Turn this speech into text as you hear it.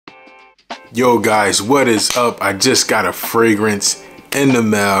Yo guys, what is up? I just got a fragrance in the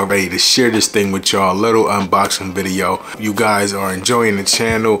mail, ready to share this thing with y'all. Little unboxing video. You guys are enjoying the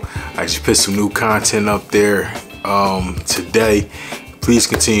channel. I just put some new content up there today. Please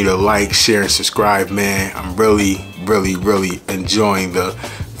continue to like, share, and subscribe, man. I'm really enjoying the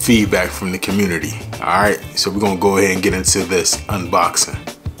feedback from the community. All right, so we're gonna go ahead and get into this unboxing.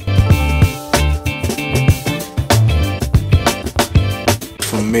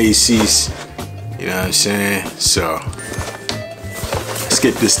 From Macy's, you know what I'm saying? So let's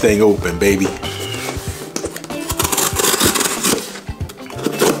get this thing open, baby.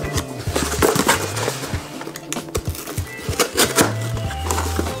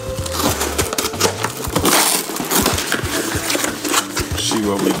 See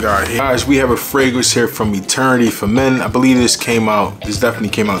what we got here. Guys, we have a fragrance here from Eternity for Men. I believe this definitely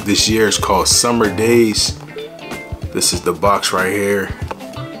came out this year. It's called Summer Daze. This is the box right here.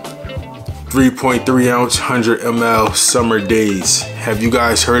 3.3 ounce, 100 ml Summer Daze. Have you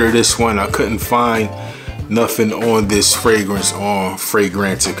guys heard of this one? I couldn't find nothing on this fragrance on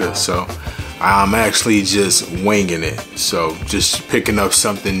Fragrantica, so I'm actually just winging it. So just picking up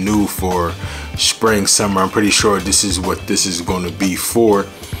something new for spring, summer. I'm pretty sure this is what this is going to be for.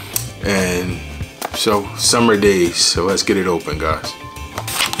 And so Summer Daze. So let's get it open, guys.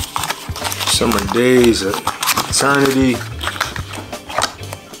 Summer Daze, Eternity.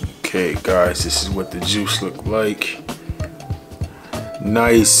 Okay guys, this is what the juice look like.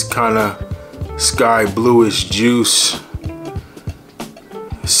 Nice kind of sky bluish juice.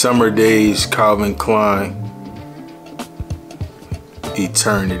 Summer Daze, Calvin Klein,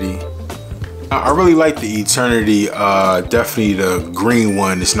 Eternity. I really like the Eternity, definitely the green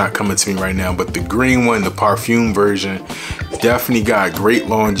one. It's not coming to me right now, but the green one, the perfume version, definitely got great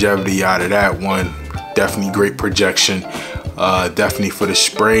longevity out of that one. Definitely great projection. Definitely for the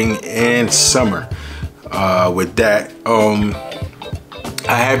spring and summer. With that,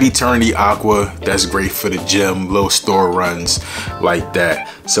 I have Eternity Aqua. That's great for the gym, little store runs like that.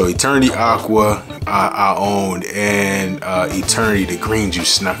 So Eternity Aqua I own, and Eternity the green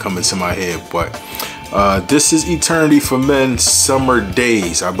juice is not coming to my head, but this is Eternity for Men Summer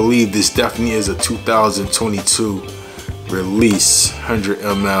Daze. I believe this definitely is a 2022 release. 100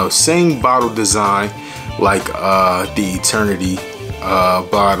 ml, same bottle design like the Eternity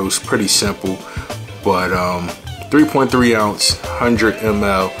bottles. Pretty simple, but 3.3 ounce, 100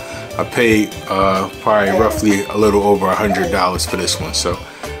 ml. I paid probably roughly a little over $100 for this one. So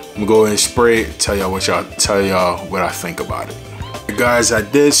I'm gonna go ahead and spray it, tell y'all what I think about it. Guys, I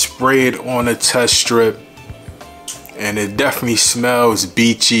did spray it on a test strip, and it definitely smells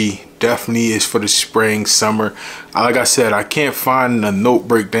beachy. Definitely is for the spring, summer. Like I said, I can't find a note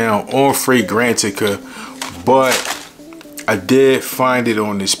breakdown on Fragrantica, but I did find it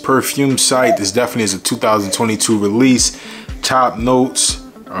on this perfume site. This definitely is a 2022 release. Top notes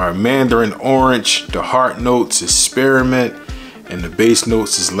are mandarin orange. The heart notes is spearmint, and the base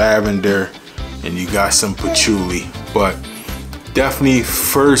notes is lavender, and you got some patchouli. But definitely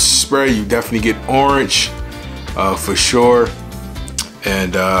first spray, you definitely get orange for sure.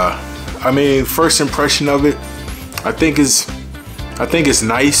 And I mean, first impression of it, I think it's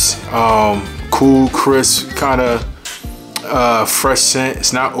nice, cool, crisp, kind of fresh scent.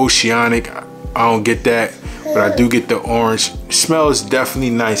 It's not oceanic. I don't get that, but I do get the orange. Smell is definitely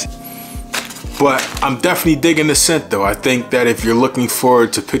nice, but I'm definitely digging the scent though. I think that if you're looking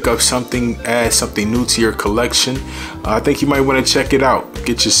forward to pick up something, add something new to your collection, I think you might want to check it out.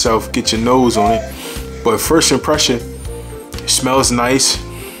 Get your nose on it. But first impression, it smells nice.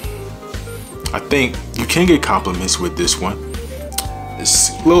 I think you can get compliments with this one. It's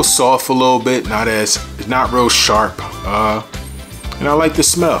a little soft a little bit, it's not real sharp, and I like the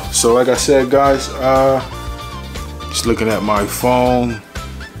smell. So like I said, guys, just looking at my phone,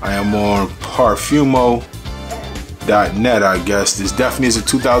 I am on parfumo.net, I guess. This definitely is a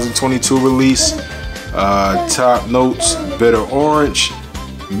 2022 release. Top notes, bitter orange,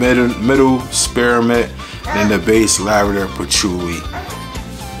 middle spearmint, and the base lavender patchouli.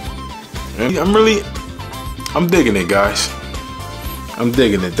 And I'm digging it, guys. I'm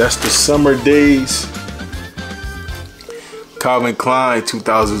digging it. That's the Summer Daze, Calvin Klein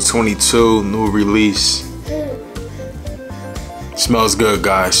 2022 new release. Smells good,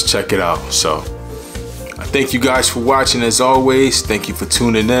 guys. Check it out. So I thank you guys for watching. As always, thank you for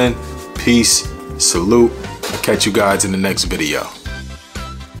tuning in. Peace, salute. I'll catch you guys in the next video.